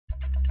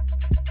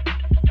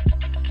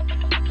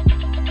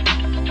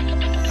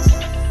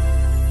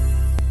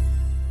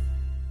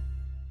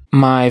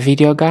My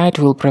video guide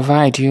will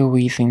provide you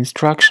with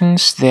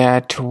instructions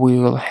that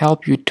will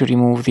help you to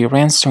remove the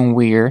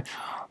ransomware,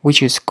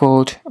 which is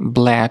called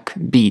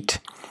Blackbit.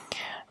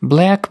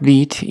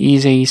 Blackbit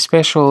is a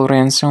special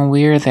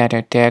ransomware that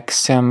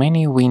attacks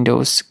many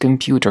Windows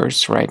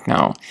computers right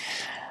now.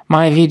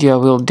 My video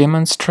will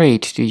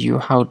demonstrate to you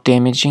how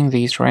damaging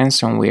this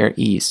ransomware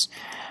is.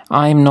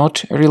 I am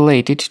not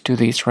related to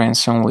this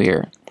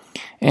ransomware,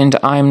 and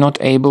I am not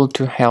able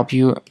to help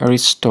you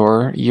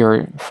restore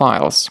your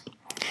files.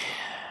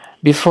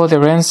 Before the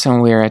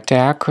ransomware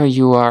attack,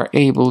 you are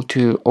able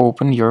to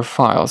open your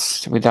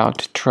files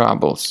without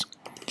troubles,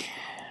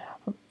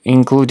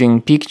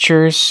 including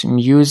pictures,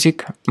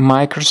 music,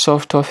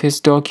 Microsoft Office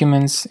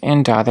documents,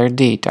 and other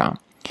data.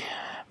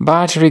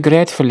 But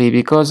regretfully,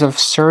 because of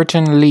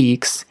certain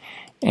leaks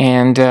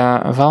and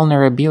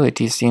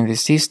vulnerabilities in the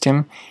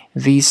system,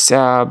 this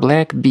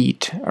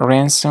Blackbit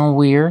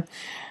ransomware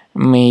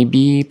may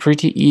be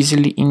pretty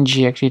easily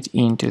injected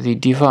into the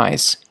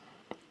device.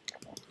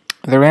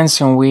 The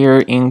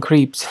ransomware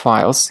encrypts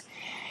files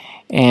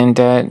and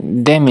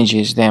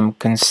damages them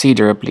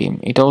considerably.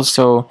 It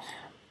also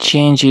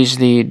changes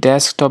the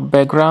desktop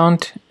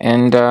background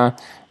and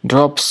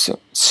drops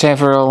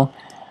several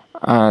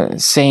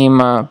same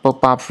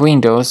pop-up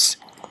windows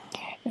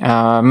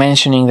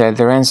mentioning that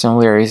the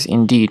ransomware is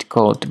indeed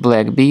called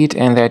Blackbit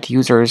and that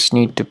users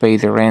need to pay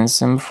the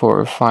ransom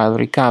for file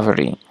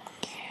recovery.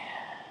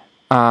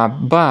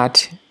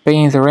 But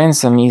paying the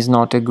ransom is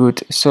not a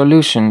good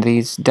solution.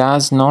 This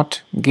does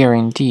not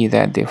guarantee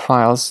that the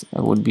files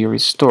would be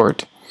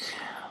restored.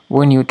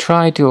 When you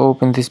try to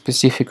open the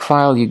specific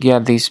file, you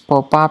get this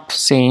pop-up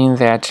saying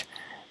that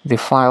the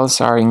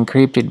files are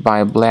encrypted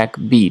by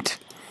Blackbit.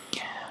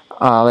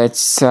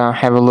 Let's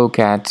have a look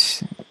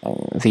at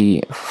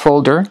the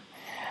folder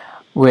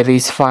where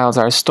these files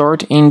are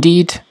stored.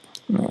 Indeed,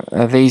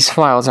 these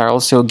files are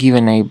also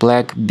given a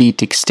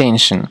Blackbit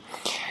extension.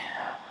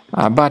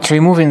 But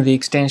removing the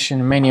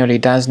extension manually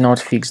does not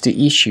fix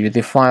the issue.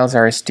 The files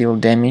are still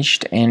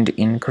damaged and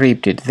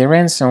encrypted. The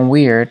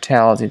ransomware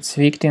tells its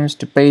victims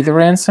to pay the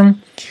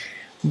ransom,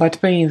 but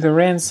paying the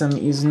ransom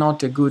is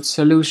not a good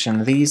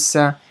solution. This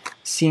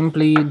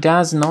simply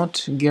does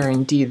not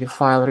guarantee the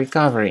file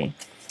recovery.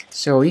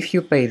 So if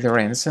you pay the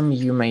ransom,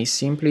 you may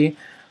simply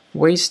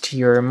waste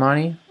your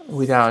money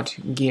without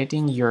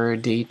getting your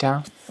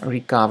data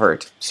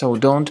recovered. So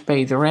don't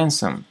pay the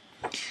ransom.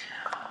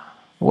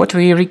 What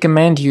we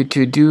recommend you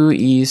to do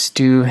is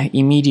to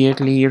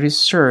immediately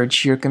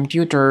research your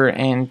computer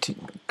and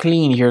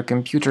clean your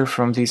computer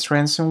from this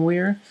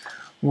ransomware.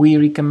 We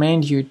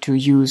recommend you to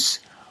use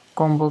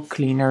Combo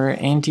Cleaner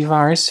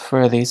Antivirus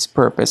for this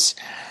purpose.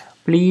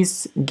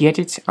 Please get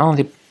it on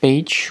the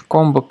page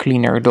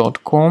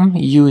combocleaner.com.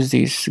 Use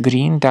this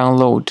green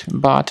download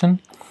button,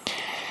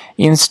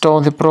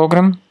 install the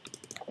program,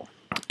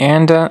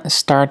 and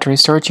start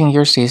researching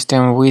your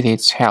system with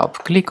its help.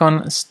 Click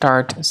on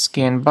Start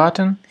Scan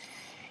button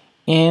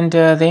and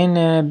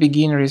then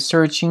begin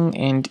researching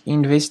and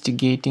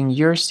investigating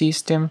your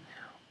system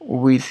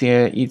with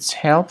its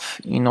help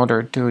in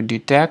order to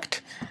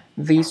detect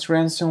this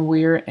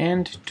ransomware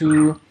and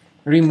to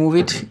remove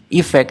it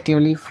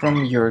effectively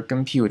from your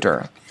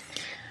computer.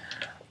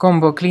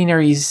 Combo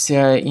Cleaner is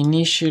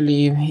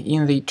initially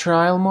in the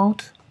trial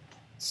mode,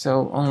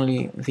 so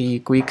only the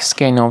quick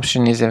scan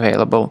option is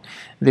available.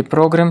 The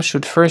program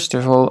should first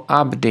of all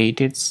update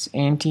its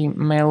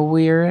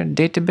anti-malware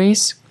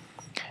database,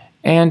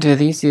 and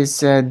this is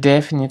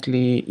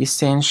definitely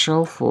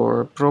essential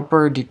for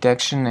proper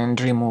detection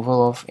and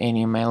removal of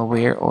any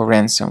malware or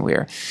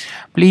ransomware.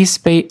 Please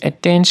pay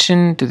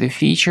attention to the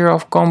feature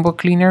of Combo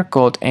Cleaner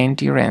called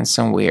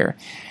anti-ransomware.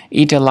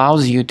 It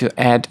allows you to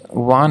add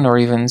one or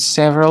even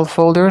several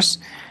folders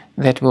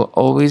that will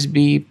always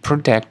be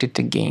protected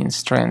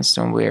against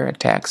ransomware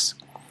attacks.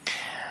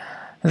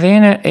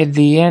 Then at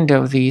the end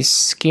of this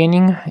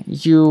scanning,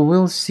 you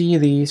will see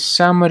the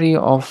summary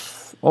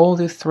of all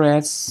the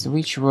threats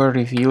which were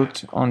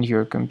revealed on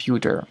your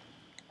computer.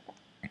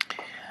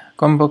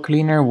 Combo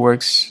Cleaner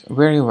works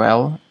very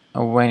well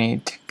when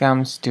it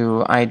comes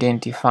to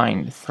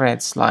identifying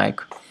threats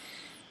like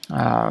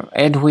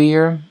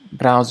adware,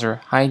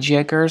 browser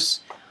hijackers,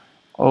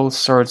 all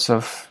sorts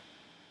of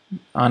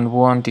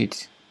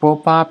unwanted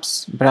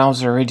pop-ups,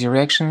 browser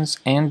redirections,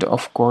 and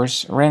of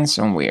course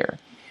ransomware.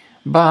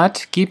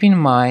 But keep in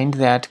mind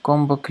that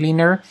Combo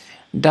Cleaner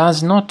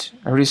does not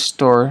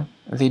restore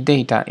the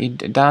data.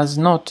 It does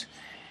not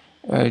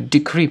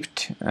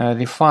decrypt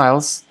the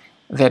files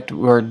that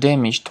were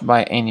damaged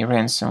by any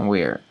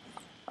ransomware.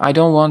 I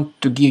don't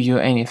want to give you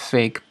any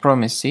fake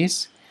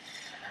promises.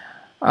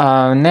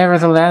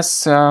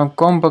 Nevertheless,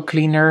 Combo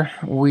Cleaner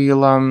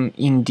will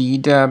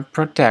indeed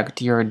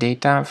protect your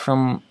data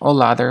from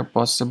all other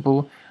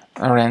possible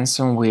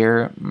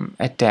ransomware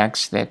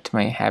attacks that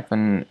may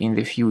happen in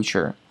the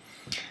future.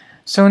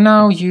 So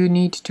now you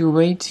need to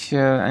wait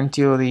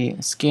until the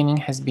scanning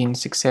has been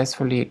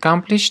successfully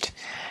accomplished.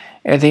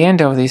 At the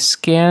end of this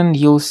scan,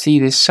 you'll see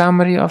the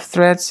summary of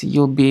threats.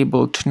 You'll be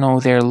able to know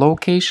their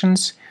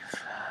locations.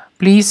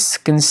 Please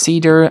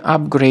consider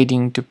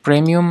upgrading to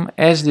Premium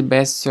as the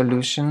best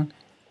solution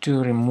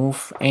to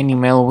remove any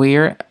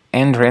malware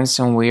and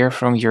ransomware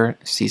from your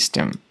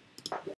system.